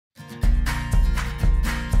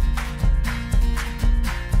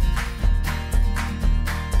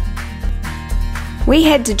We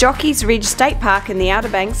head to Jockey's Ridge State Park in the Outer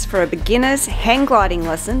Banks for a beginner's hang gliding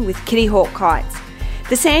lesson with Kitty Hawk kites.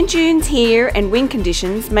 The sand dunes here and wind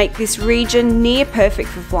conditions make this region near perfect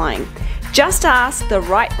for flying. Just ask the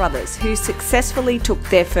Wright brothers, who successfully took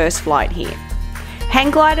their first flight here. Hang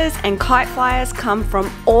gliders and kite flyers come from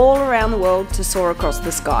all around the world to soar across the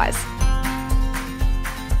skies.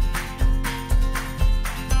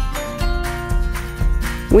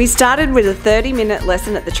 We started with a 30-minute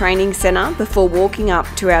lesson at the training centre before walking up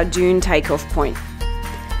to our dune takeoff point.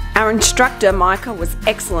 Our instructor, Micah, was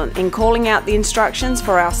excellent in calling out the instructions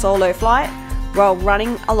for our solo flight while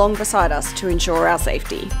running along beside us to ensure our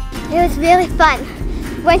safety. It was really fun.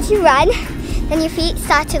 Once you run, then your feet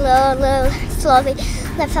start to little slowly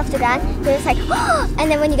lift off the ground. You're just like, oh! And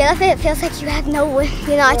then when you get off it, it feels like you have no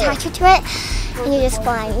attachment to it, and you're just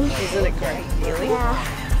flying. Isn't it great feeling?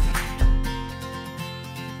 Yeah.